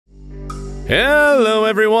Hello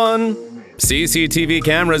everyone! CCTV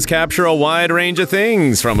cameras capture a wide range of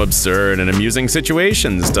things, from absurd and amusing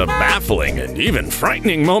situations to baffling and even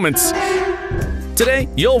frightening moments. Today,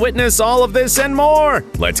 you'll witness all of this and more!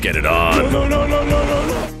 Let's get it on! No.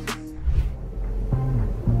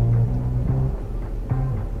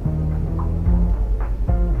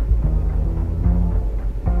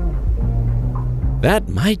 That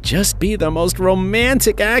might just be the most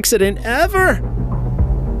romantic accident ever!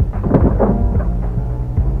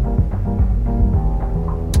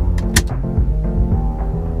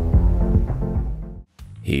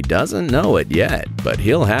 He doesn't know it yet, but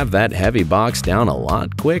he'll have that heavy box down a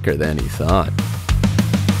lot quicker than he thought.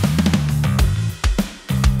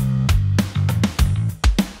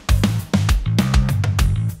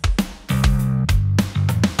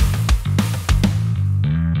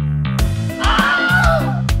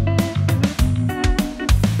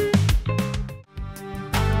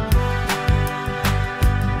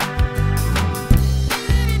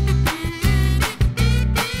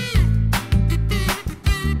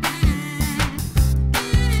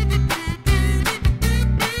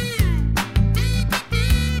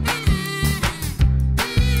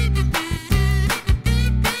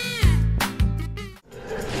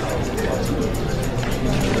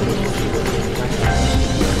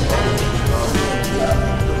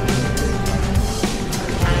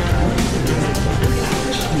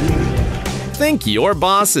 Think your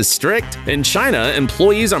boss is strict? In China,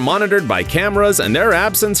 employees are monitored by cameras and their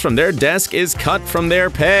absence from their desk is cut from their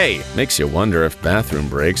pay. Makes you wonder if bathroom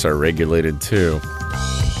breaks are regulated too.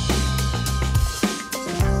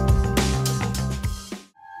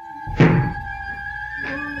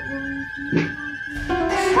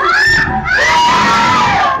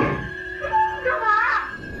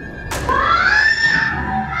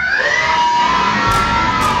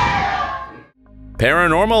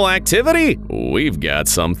 Paranormal activity? We've got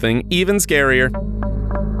something even scarier.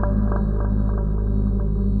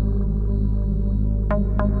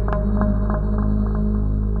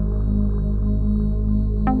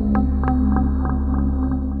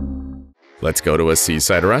 Let's go to a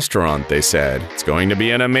seaside restaurant, they said. It's going to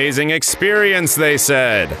be an amazing experience, they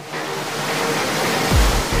said.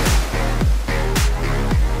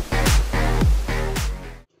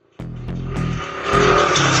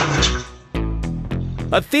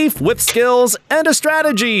 A thief with skills and a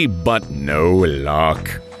strategy, but no luck.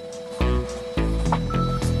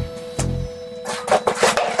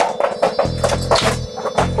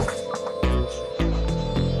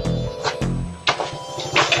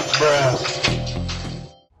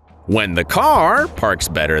 When the car parks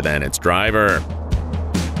better than its driver.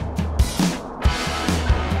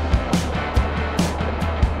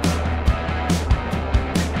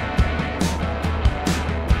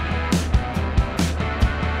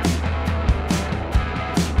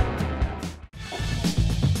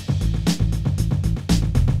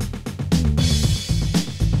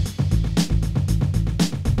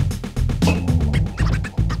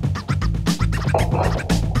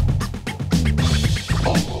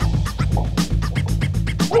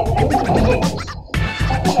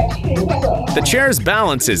 The chair's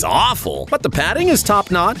balance is awful, but the padding is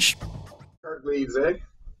top-notch. Card leaves, eh?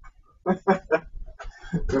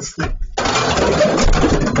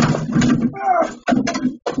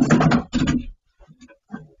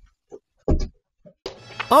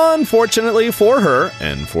 Unfortunately for her,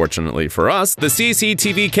 and fortunately for us, the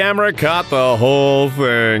CCTV camera caught the whole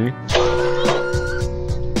thing.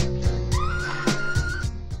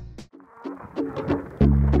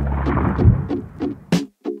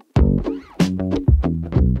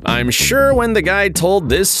 I'm sure when the guy told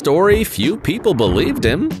this story, few people believed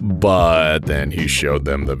him, but then he showed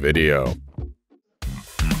them the video.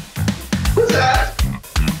 Who's that?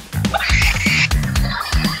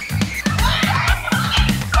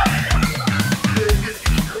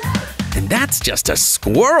 And that's just a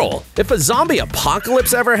squirrel. If a zombie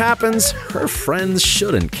apocalypse ever happens, her friends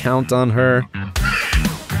shouldn't count on her.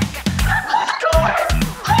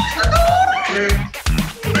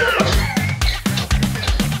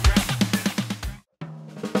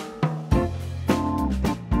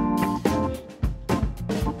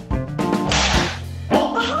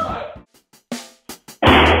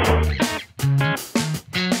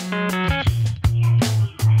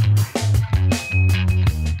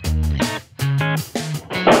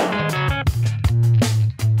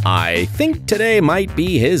 I think today might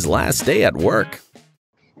be his last day at work.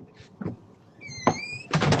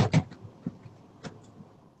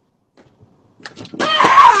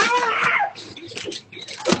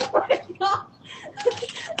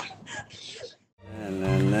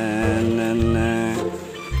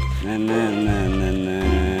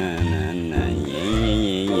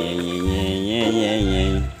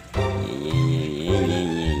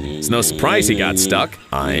 It's no surprise he got stuck.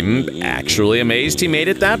 I'm actually amazed he made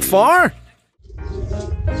it that far.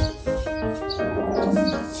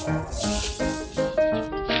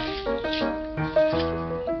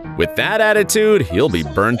 With that attitude, he'll be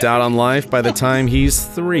burnt out on life by the time he's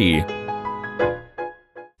 3.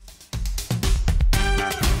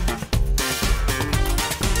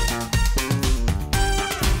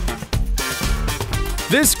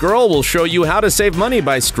 This girl will show you how to save money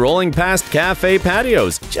by strolling past cafe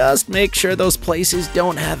patios. Just make sure those places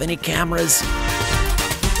don't have any cameras.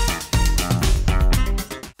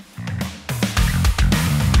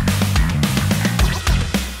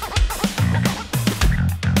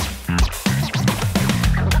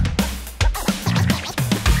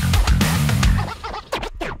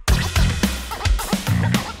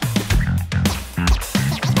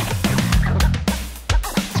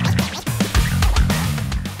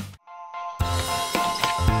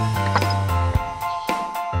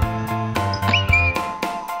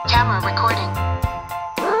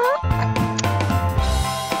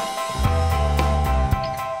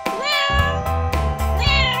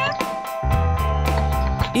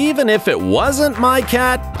 Even if it wasn't my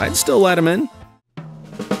cat, I'd still let him in.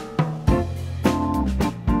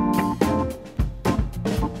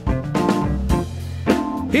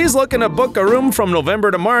 He's looking to book a room from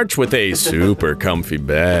November to March with a super comfy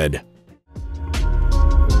bed.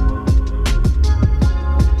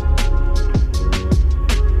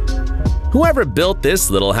 Whoever built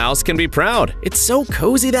this little house can be proud. It's so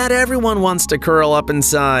cozy that everyone wants to curl up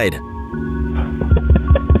inside.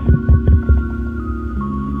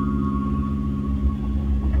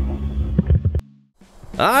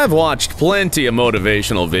 I've watched plenty of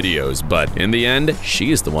motivational videos, but in the end,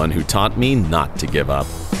 she's the one who taught me not to give up.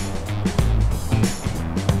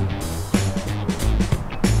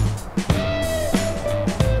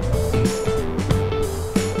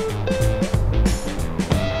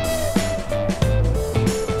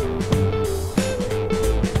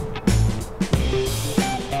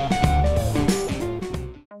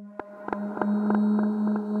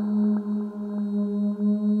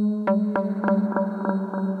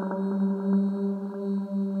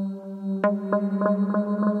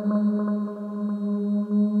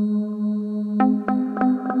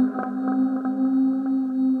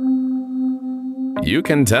 You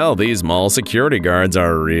can tell these mall security guards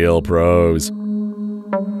are real pros.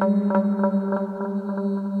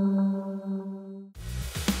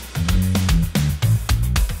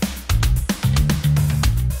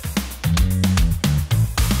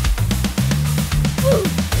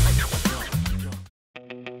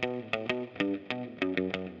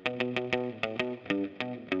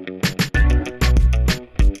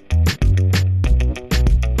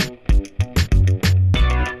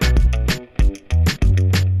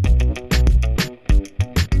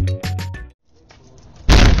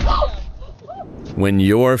 When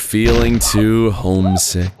you're feeling too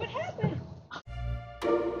homesick.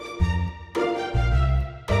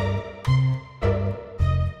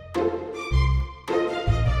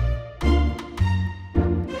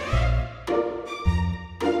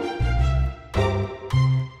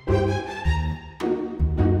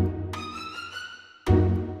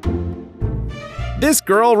 This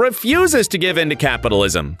girl refuses to give in to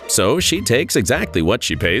capitalism, so she takes exactly what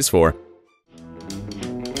she pays for.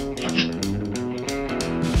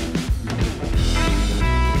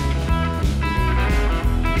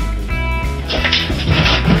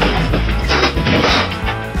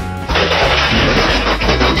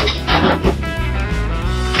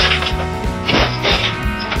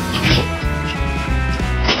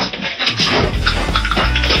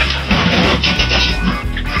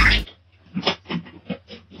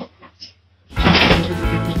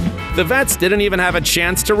 The vets didn't even have a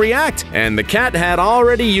chance to react, and the cat had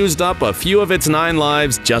already used up a few of its 9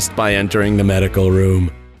 lives just by entering the medical room.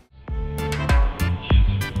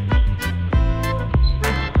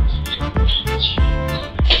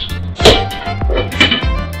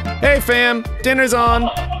 Hey fam, dinner's on!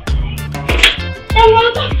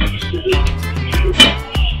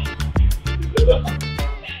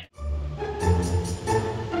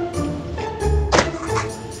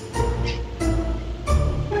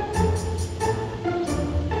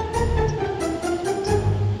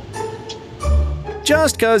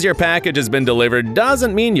 Just because your package has been delivered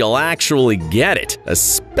doesn't mean you'll actually get it,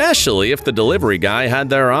 especially if the delivery guy had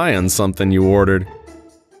their eye on something you ordered.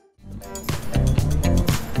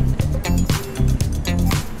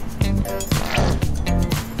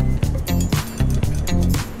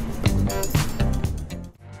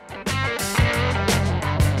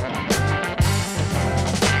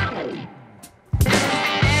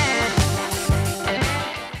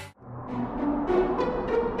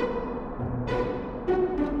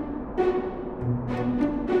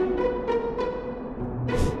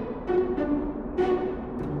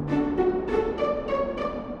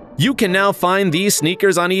 You can now find these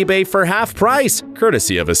sneakers on eBay for half price,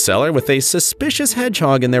 courtesy of a seller with a suspicious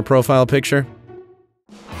hedgehog in their profile picture.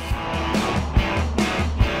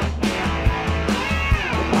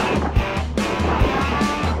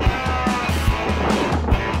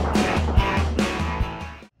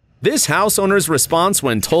 This house owner's response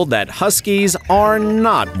when told that huskies are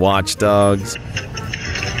not watchdogs.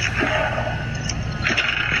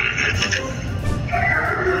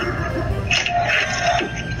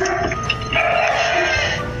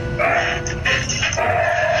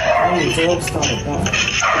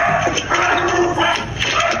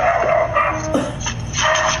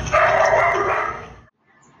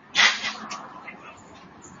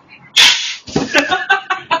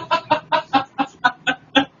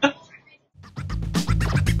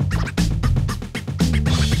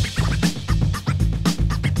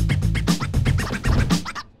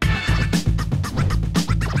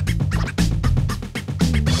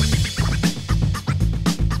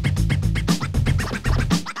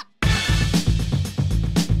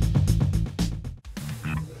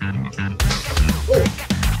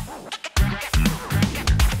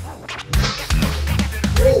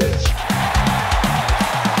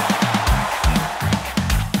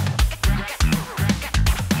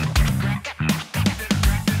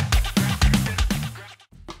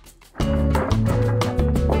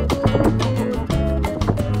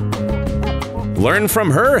 Learn from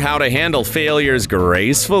her how to handle failures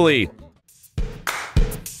gracefully.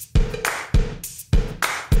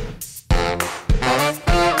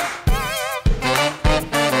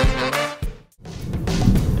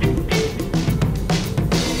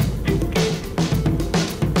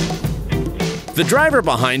 The driver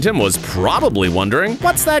behind him was probably wondering,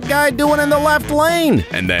 what's that guy doing in the left lane?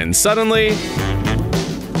 And then suddenly,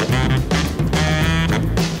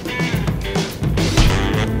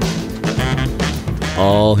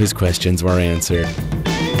 all his questions were answered.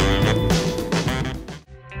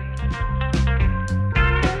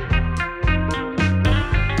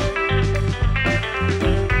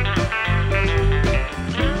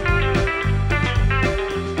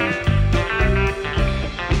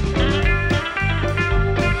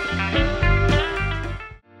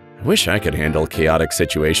 I wish I could handle chaotic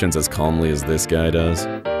situations as calmly as this guy does.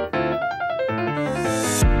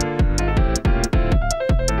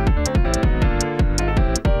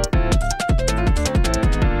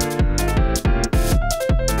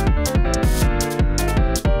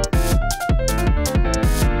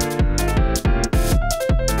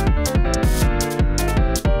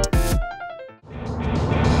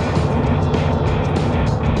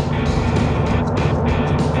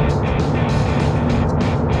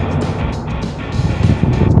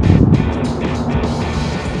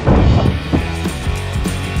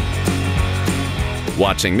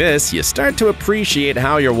 Watching this, you start to appreciate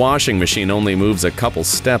how your washing machine only moves a couple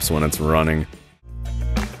steps when it's running.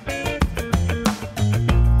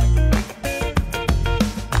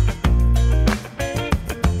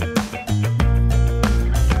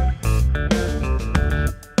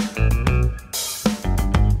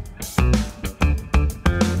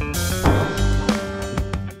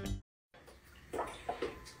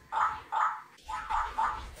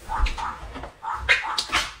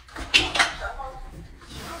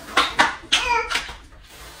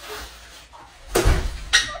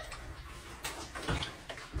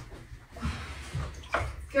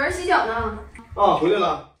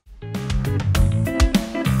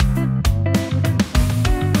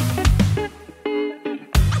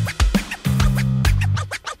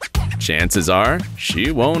 Chances are,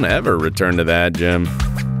 she won't ever return to that gym.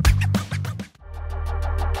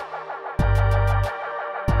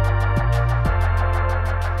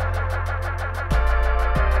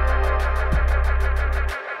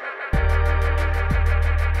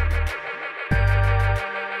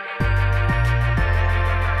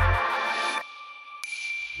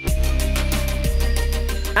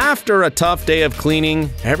 After a tough day of cleaning,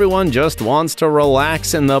 everyone just wants to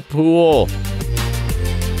relax in the pool.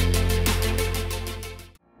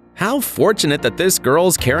 How fortunate that this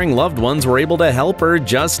girl's caring loved ones were able to help her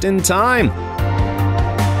just in time.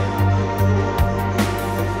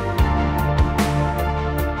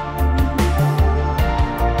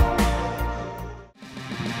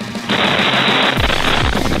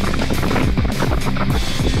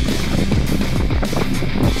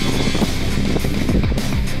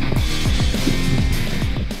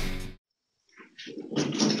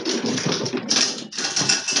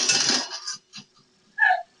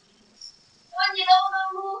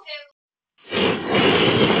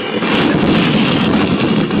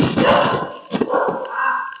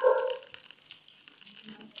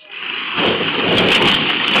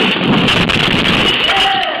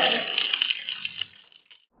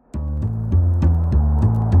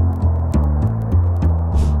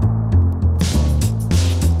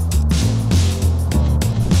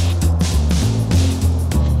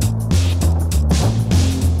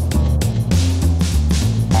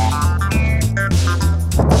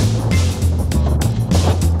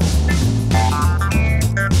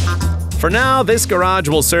 For now, this garage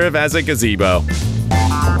will serve as a gazebo.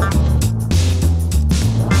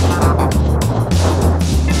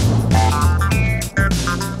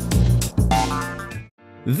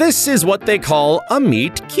 This is what they call a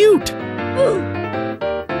meet cute.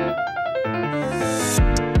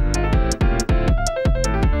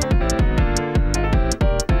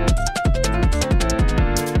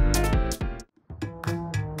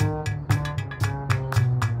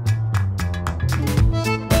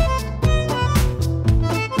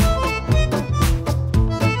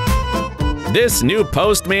 This new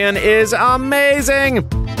postman is amazing!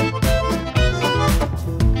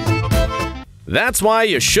 That's why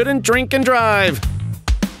you shouldn't drink and drive.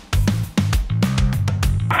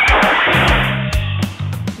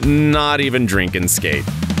 Not even drink and skate.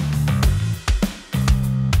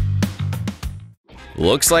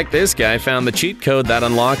 Looks like this guy found the cheat code that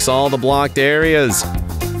unlocks all the blocked areas.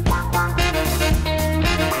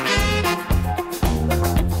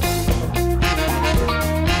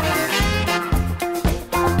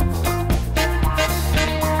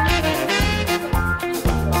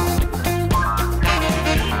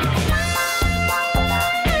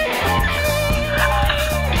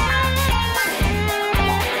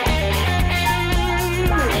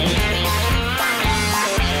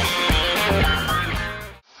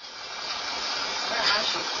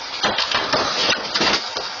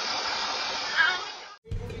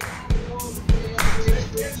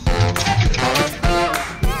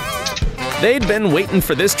 They'd been waiting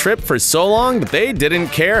for this trip for so long that they didn't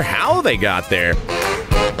care how they got there.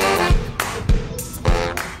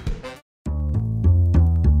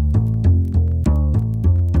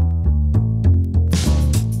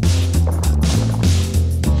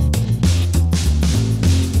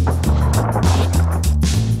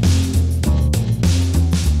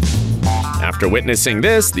 After witnessing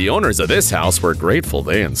this, the owners of this house were grateful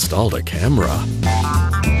they installed a camera.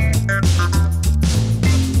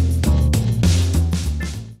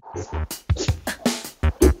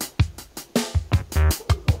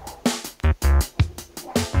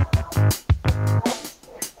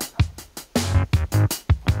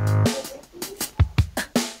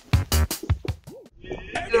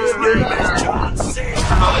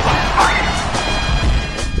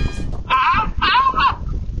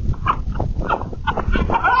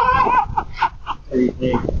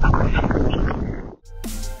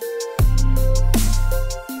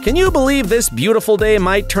 Can you believe this beautiful day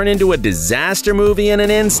might turn into a disaster movie in an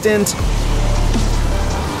instant?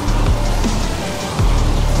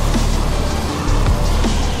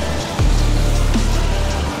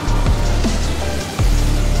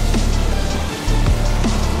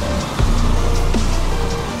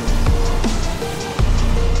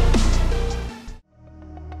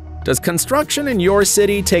 Does construction in your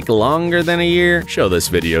city take longer than a year? Show this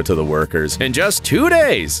video to the workers. In just 2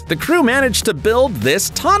 days, the crew managed to build this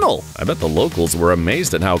tunnel. I bet the locals were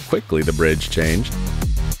amazed at how quickly the bridge changed.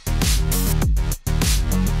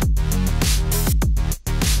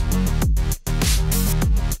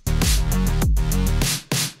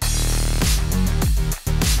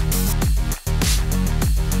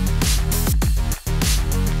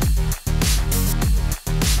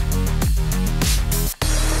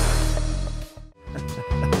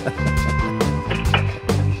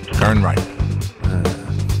 Turn right.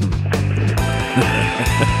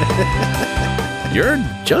 You're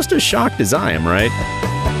just as shocked as I am, right?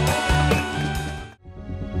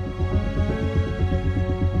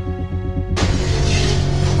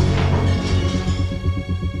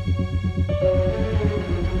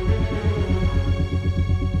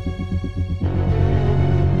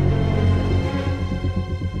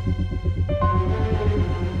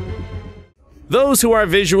 Those who are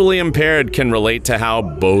visually impaired can relate to how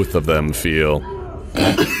both of them feel.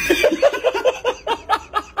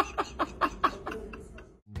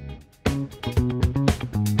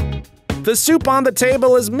 The soup on the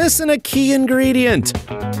table is missing a key ingredient.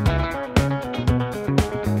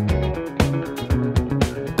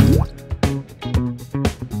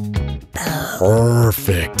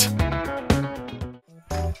 Perfect.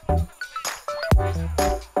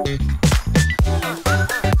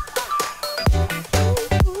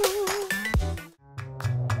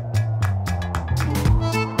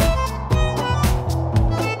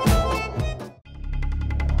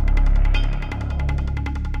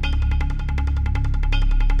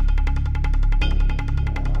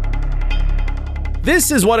 This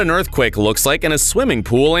is what an earthquake looks like in a swimming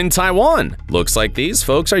pool in Taiwan. Looks like these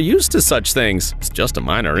folks are used to such things. It's just a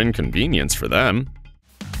minor inconvenience for them.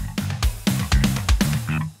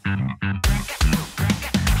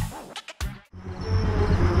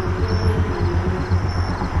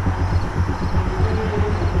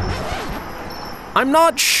 I'm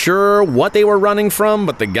not sure what they were running from,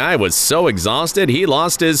 but the guy was so exhausted he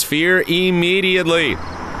lost his fear immediately.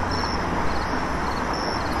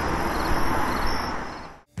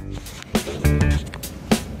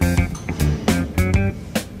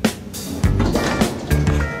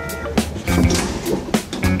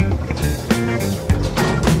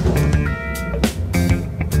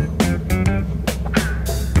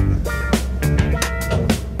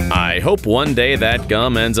 I hope one day that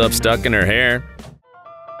gum ends up stuck in her hair.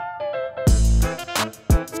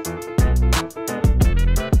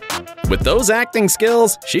 With those acting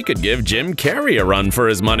skills, she could give Jim Carrey a run for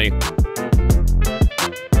his money.